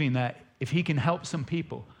 believing that if he can help some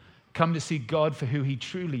people come to see God for who he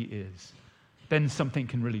truly is, then something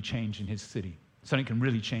can really change in his city. Something can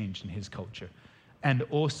really change in his culture. And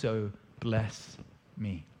also bless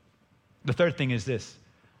me. The third thing is this: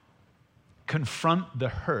 confront the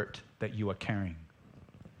hurt that you are carrying.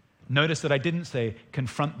 Notice that I didn't say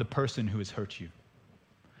confront the person who has hurt you.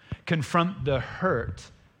 Confront the hurt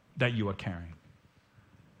that you are carrying.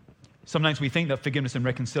 Sometimes we think that forgiveness and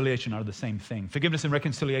reconciliation are the same thing. Forgiveness and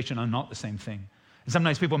reconciliation are not the same thing. And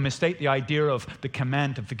sometimes people mistake the idea of the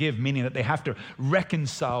command to forgive, meaning that they have to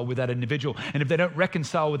reconcile with that individual. And if they don't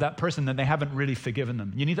reconcile with that person, then they haven't really forgiven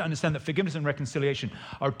them. You need to understand that forgiveness and reconciliation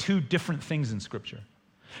are two different things in Scripture.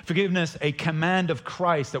 Forgiveness, a command of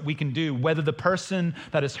Christ that we can do, whether the person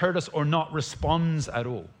that has hurt us or not responds at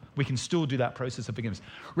all. we can still do that process of forgiveness.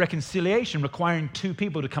 Reconciliation, requiring two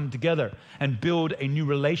people to come together and build a new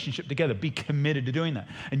relationship together. Be committed to doing that.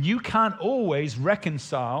 And you can't always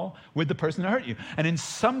reconcile with the person that hurt you. And in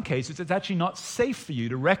some cases, it's actually not safe for you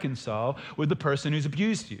to reconcile with the person who's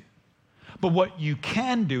abused you. But what you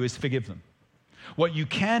can do is forgive them. What you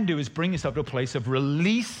can do is bring yourself to a place of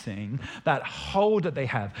releasing that hold that they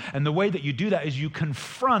have. And the way that you do that is you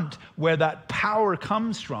confront where that power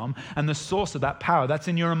comes from and the source of that power. That's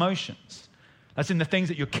in your emotions. That's in the things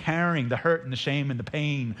that you're carrying, the hurt and the shame and the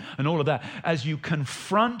pain and all of that. As you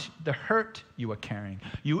confront the hurt you are carrying,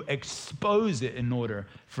 you expose it in order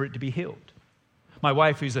for it to be healed. My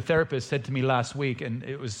wife, who's a therapist, said to me last week, and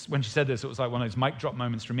it was when she said this, it was like one of those mic drop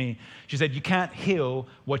moments for me. She said, you can't heal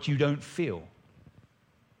what you don't feel.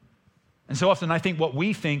 And so often I think what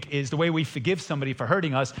we think is the way we forgive somebody for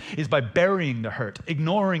hurting us is by burying the hurt,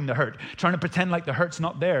 ignoring the hurt, trying to pretend like the hurt's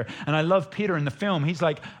not there. And I love Peter in the film. He's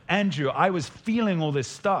like, Andrew, I was feeling all this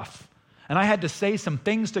stuff. And I had to say some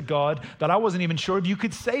things to God that I wasn't even sure if you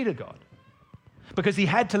could say to God. Because he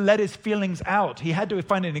had to let his feelings out. He had to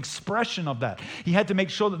find an expression of that. He had to make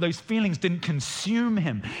sure that those feelings didn't consume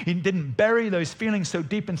him. He didn't bury those feelings so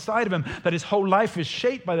deep inside of him that his whole life is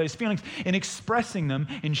shaped by those feelings. In expressing them,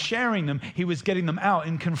 in sharing them, he was getting them out.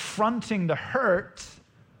 In confronting the hurt,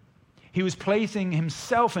 he was placing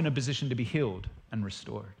himself in a position to be healed and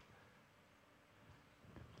restored.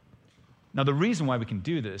 Now, the reason why we can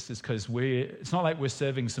do this is because it's not like we're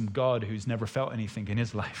serving some God who's never felt anything in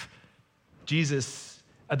his life. Jesus,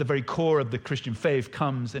 at the very core of the Christian faith,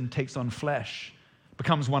 comes and takes on flesh,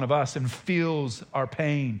 becomes one of us and feels our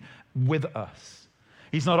pain with us.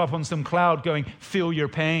 He's not up on some cloud going, feel your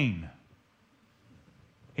pain.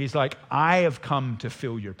 He's like, I have come to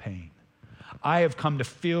feel your pain. I have come to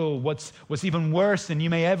feel what's even worse than you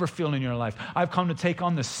may ever feel in your life. I've come to take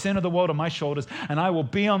on the sin of the world on my shoulders, and I will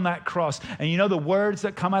be on that cross. And you know the words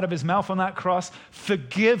that come out of his mouth on that cross?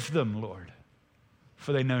 Forgive them, Lord,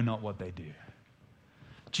 for they know not what they do.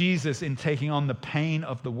 Jesus, in taking on the pain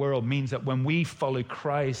of the world, means that when we follow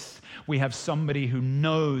Christ, we have somebody who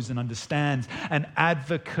knows and understands, an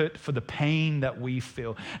advocate for the pain that we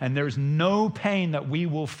feel. And there's no pain that we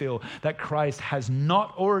will feel that Christ has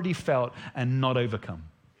not already felt and not overcome.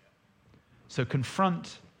 So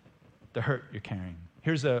confront the hurt you're carrying.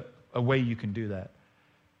 Here's a way you can do that.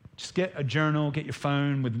 Just get a journal, get your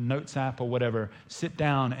phone with a notes app or whatever. Sit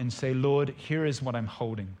down and say, Lord, here is what I'm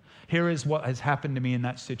holding. Here is what has happened to me in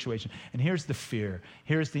that situation. And here's the fear.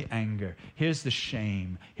 Here's the anger. Here's the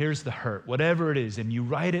shame. Here's the hurt. Whatever it is. And you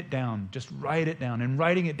write it down. Just write it down. And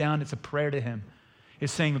writing it down, it's a prayer to him.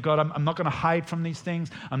 It's saying, God, I'm not going to hide from these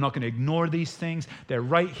things. I'm not going to ignore these things. They're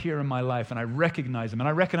right here in my life. And I recognize them. And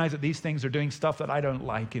I recognize that these things are doing stuff that I don't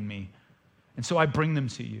like in me. And so I bring them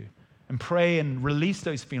to you. And pray and release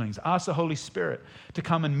those feelings. Ask the Holy Spirit to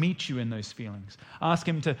come and meet you in those feelings. Ask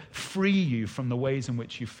him to free you from the ways in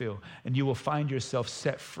which you feel. And you will find yourself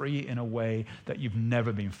set free in a way that you've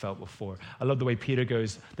never been felt before. I love the way Peter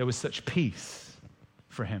goes, there was such peace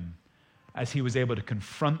for him as he was able to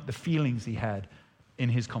confront the feelings he had in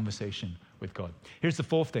his conversation with God. Here's the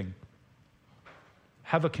fourth thing.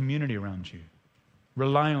 Have a community around you.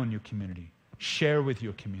 Rely on your community. Share with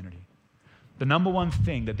your community. The number one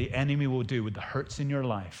thing that the enemy will do with the hurts in your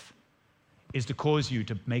life is to cause you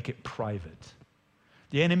to make it private.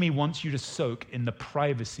 The enemy wants you to soak in the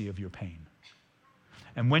privacy of your pain.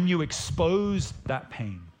 And when you expose that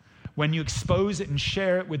pain, when you expose it and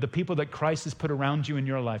share it with the people that Christ has put around you in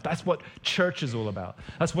your life, that's what church is all about.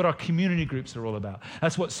 That's what our community groups are all about.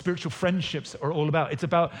 That's what spiritual friendships are all about. It's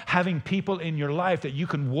about having people in your life that you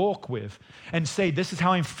can walk with and say, this is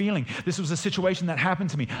how I'm feeling. This was a situation that happened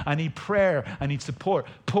to me. I need prayer. I need support.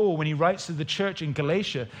 Paul, when he writes to the church in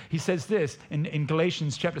Galatia, he says this in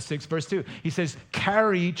Galatians chapter 6, verse 2. He says,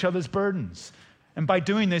 carry each other's burdens. And by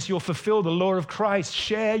doing this, you'll fulfill the law of Christ.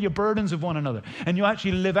 Share your burdens with one another. And you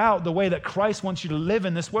actually live out the way that Christ wants you to live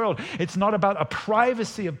in this world. It's not about a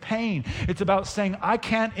privacy of pain. It's about saying, I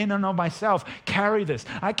can't in and of myself carry this.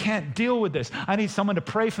 I can't deal with this. I need someone to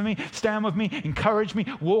pray for me, stand with me, encourage me,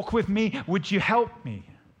 walk with me. Would you help me?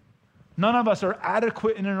 None of us are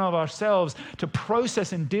adequate in and of ourselves to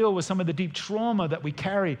process and deal with some of the deep trauma that we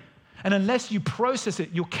carry. And unless you process it,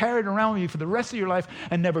 you'll carry it around with you for the rest of your life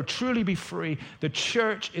and never truly be free. The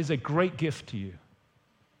church is a great gift to you.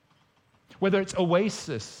 Whether it's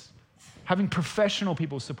Oasis, having professional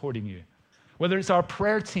people supporting you, whether it's our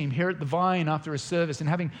prayer team here at the Vine after a service and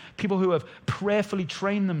having people who have prayerfully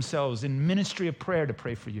trained themselves in ministry of prayer to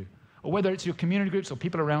pray for you, or whether it's your community groups or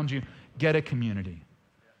people around you, get a community.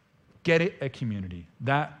 Get it a community.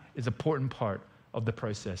 That is an important part of the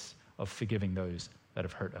process of forgiving those that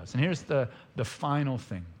have hurt us. And here's the final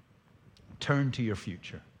thing. Turn to your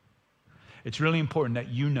future. It's really important that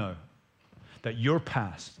you know that your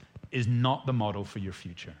past is not the model for your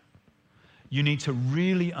future. You need to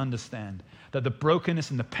really understand that the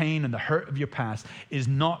brokenness and the pain and the hurt of your past is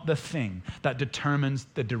not the thing that determines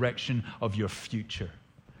the direction of your future.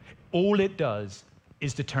 All it does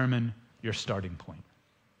is determine your starting point.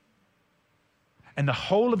 And the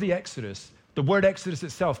whole of the Exodus, the word Exodus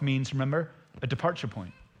itself means, remember, a departure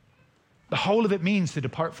point. The whole of it means to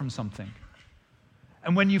depart from something.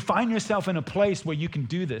 And when you find yourself in a place where you can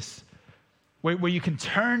do this, where you can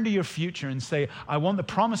turn to your future and say, I want the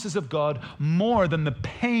promises of God more than the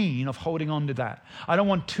pain of holding on to that. I don't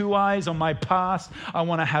want two eyes on my past. I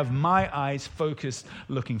want to have my eyes focused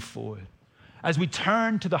looking forward. As we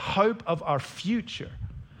turn to the hope of our future,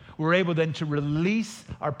 we're able then to release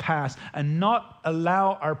our past and not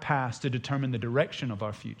allow our past to determine the direction of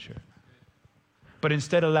our future, but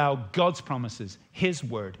instead allow God's promises, His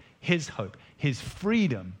word, His hope, His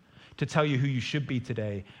freedom to tell you who you should be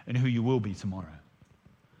today and who you will be tomorrow.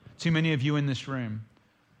 Too many of you in this room,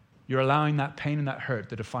 you're allowing that pain and that hurt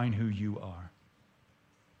to define who you are.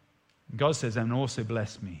 And God says, and also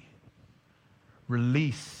bless me.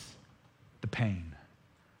 Release the pain.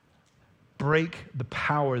 Break the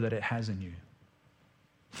power that it has in you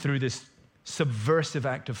through this subversive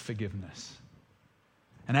act of forgiveness.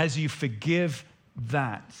 And as you forgive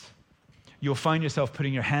that, you'll find yourself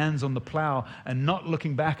putting your hands on the plow and not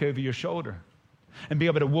looking back over your shoulder and be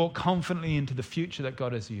able to walk confidently into the future that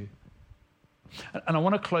God has you. And I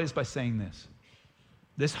want to close by saying this.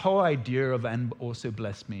 This whole idea of and also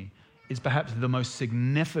bless me is perhaps the most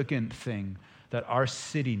significant thing that our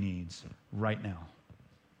city needs right now.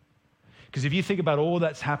 Because if you think about all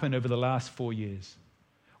that's happened over the last 4 years,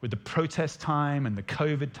 with the protest time and the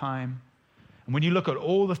COVID time, and when you look at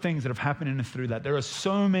all the things that have happened in and through that, there are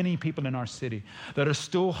so many people in our city that are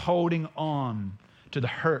still holding on to the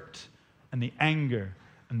hurt and the anger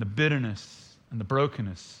and the bitterness and the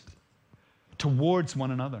brokenness towards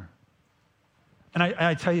one another. And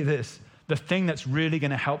I tell you this, the thing that's really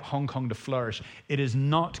going to help Hong Kong to flourish, it is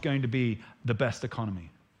not going to be the best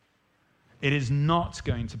economy. It is not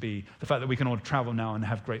going to be the fact that we can all travel now and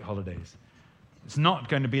have great holidays. It's not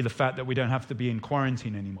going to be the fact that we don't have to be in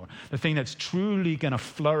quarantine anymore. The thing that's truly going to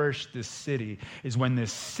flourish this city is when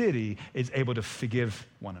this city is able to forgive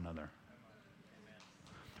one another.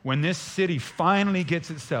 When this city finally gets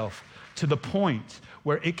itself to the point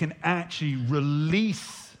where it can actually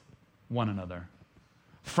release one another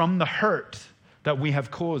from the hurt that we have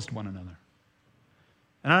caused one another.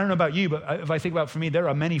 And I don't know about you, but if I think about for me, there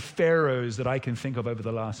are many pharaohs that I can think of over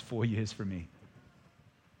the last 4 years for me.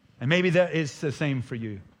 And maybe that is the same for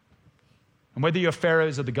you. And whether you're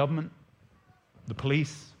pharaohs of the government, the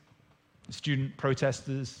police, the student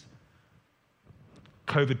protesters,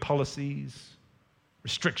 COVID policies,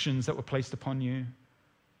 restrictions that were placed upon you,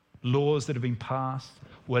 laws that have been passed,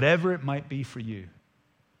 whatever it might be for you,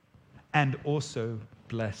 and also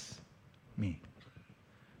bless me.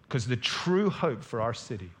 Because the true hope for our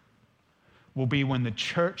city will be when the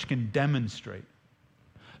church can demonstrate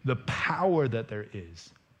the power that there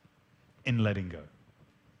is in letting go.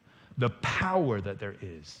 The power that there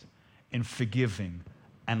is in forgiving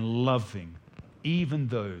and loving even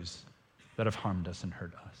those that have harmed us and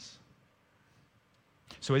hurt us.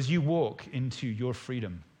 So as you walk into your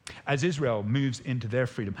freedom, as Israel moves into their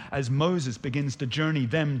freedom, as Moses begins to journey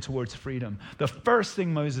them towards freedom, the first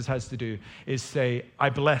thing Moses has to do is say, I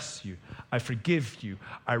bless you, I forgive you,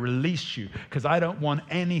 I release you, because I don't want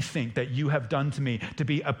anything that you have done to me to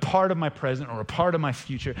be a part of my present or a part of my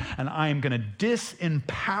future, and I am going to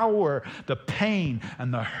disempower the pain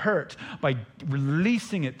and the hurt by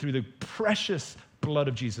releasing it through the precious blood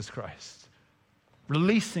of Jesus Christ.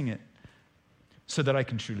 Releasing it so that I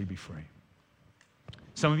can truly be free.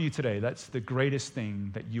 Some of you today, that's the greatest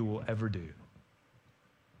thing that you will ever do,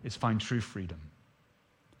 is find true freedom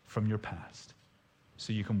from your past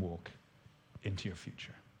so you can walk into your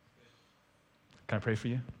future. Can I pray for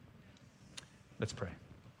you? Let's pray.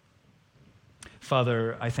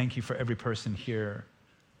 Father, I thank you for every person here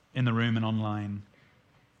in the room and online.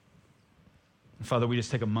 And Father, we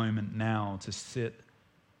just take a moment now to sit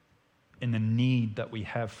in the need that we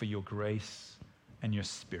have for your grace and your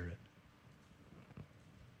Spirit.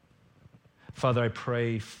 Father, I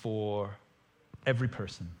pray for every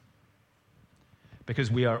person,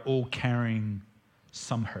 because we are all carrying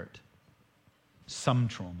some hurt, some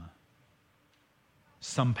trauma,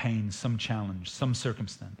 some pain, some challenge, some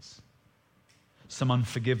circumstance, some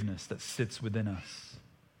unforgiveness that sits within us.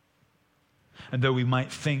 And though we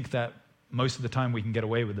might think that most of the time we can get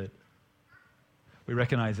away with it, we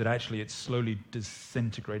recognize that actually it's slowly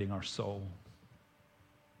disintegrating our soul.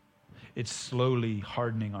 It's slowly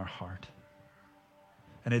hardening our heart.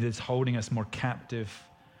 And it is holding us more captive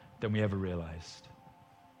than we ever realized.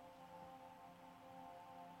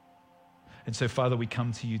 And so, Father, we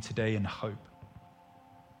come to you today in hope.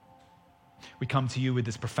 We come to you with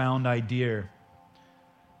this profound idea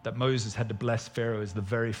that Moses had to bless Pharaoh as the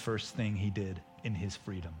very first thing he did in his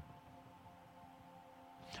freedom.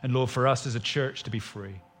 And Lord, for us as a church to be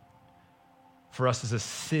free, for us as a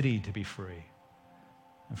city to be free,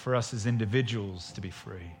 and for us as individuals to be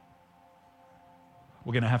free,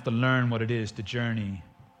 we're going to have to learn what it is to journey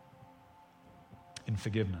in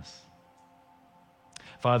forgiveness.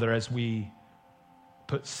 Father, as we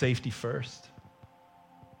put safety first,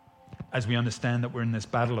 as we understand that we're in this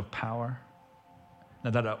battle of power,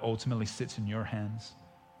 and that it ultimately sits in your hands,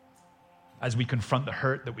 as we confront the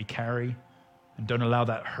hurt that we carry and don't allow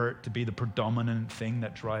that hurt to be the predominant thing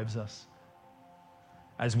that drives us,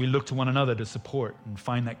 as we look to one another to support and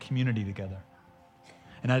find that community together,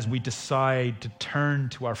 and as we decide to turn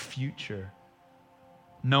to our future,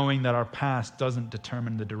 knowing that our past doesn't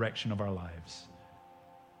determine the direction of our lives.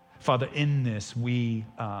 Father, in this we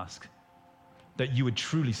ask that you would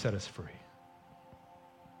truly set us free.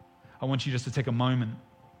 I want you just to take a moment,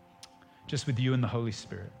 just with you and the Holy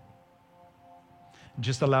Spirit, and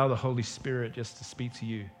just allow the Holy Spirit just to speak to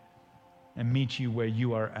you and meet you where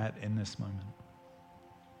you are at in this moment.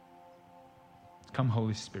 Come,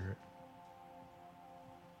 Holy Spirit.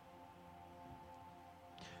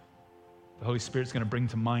 The Holy Spirit's going to bring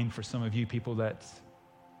to mind for some of you people that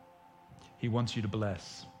he wants you to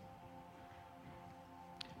bless,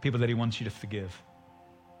 people that he wants you to forgive.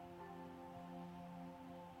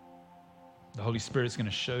 The Holy Spirit's going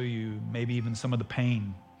to show you maybe even some of the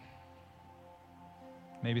pain,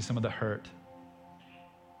 maybe some of the hurt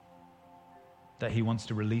that he wants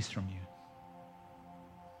to release from you.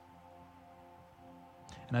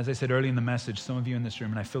 And as I said early in the message, some of you in this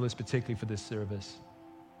room, and I feel this particularly for this service,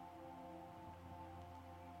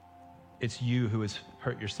 it's you who has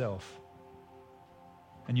hurt yourself.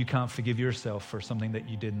 And you can't forgive yourself for something that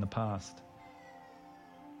you did in the past.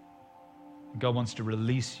 God wants to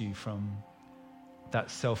release you from that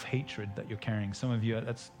self-hatred that you're carrying. Some of you,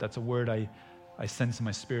 that's a word I sense in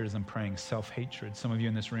my spirit as I'm praying, self-hatred. Some of you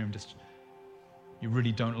in this room, you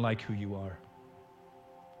really don't like who you are.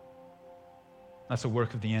 That's a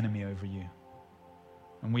work of the enemy over you.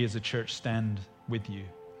 And we as a church stand with you.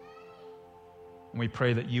 And we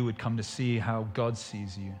pray that you would come to see how God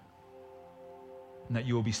sees you, and that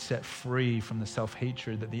you will be set free from the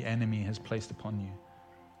self-hatred that the enemy has placed upon you.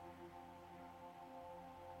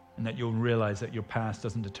 And that you'll realize that your past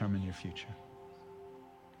doesn't determine your future.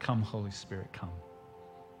 Come, Holy Spirit, come.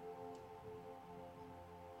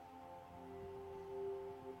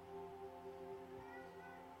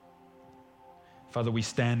 Father, we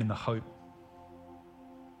stand in the hope.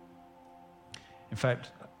 In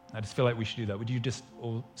fact, I just feel like we should do that. Would you just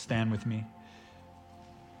all stand with me?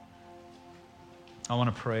 I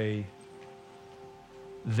want to pray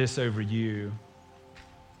this over you.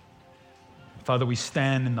 Father, we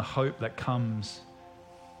stand in the hope that comes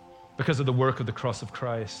because of the work of the cross of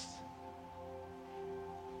Christ.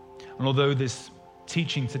 And although this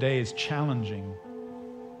teaching today is challenging,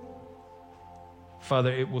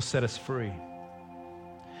 Father, it will set us free.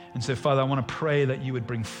 And so, Father, I want to pray that you would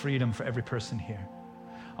bring freedom for every person here.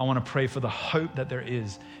 I want to pray for the hope that there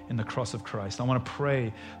is in the cross of Christ. I want to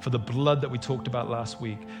pray for the blood that we talked about last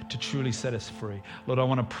week to truly set us free. Lord, I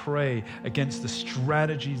want to pray against the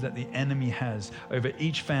strategies that the enemy has over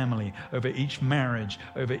each family, over each marriage,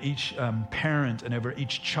 over each parent, and over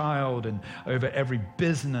each child, and over every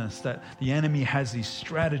business, that the enemy has these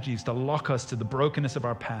strategies to lock us to the brokenness of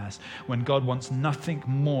our past when God wants nothing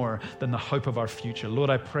more than the hope of our future. Lord,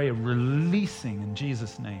 I pray a releasing in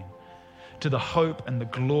Jesus' name to the hope and the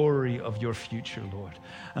glory of your future, Lord.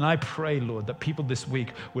 And I pray, Lord, that people this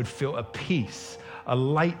week would feel a peace, a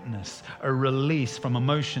lightness, a release from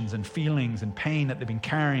emotions and feelings and pain that they've been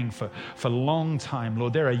carrying for a long time.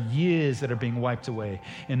 Lord, there are years that are being wiped away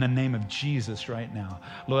in the name of Jesus right now.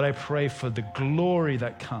 Lord, I pray for the glory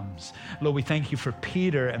that comes. Lord, we thank you for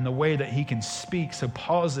Peter and the way that he can speak so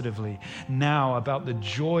positively now about the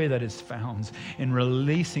joy that is found in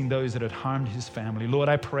releasing those that had harmed his family. Lord,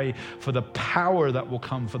 I pray for the power that will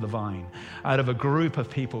come for the vine out of a group of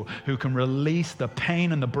people who can release the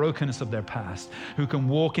pain and the brokenness of their past, who can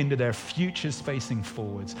walk into their futures facing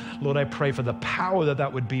forwards. Lord, I pray for the power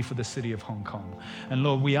that would be for the city of Hong Kong. And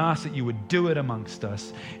Lord, we ask that you would do it amongst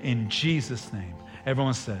us in Jesus' name.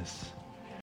 Everyone says,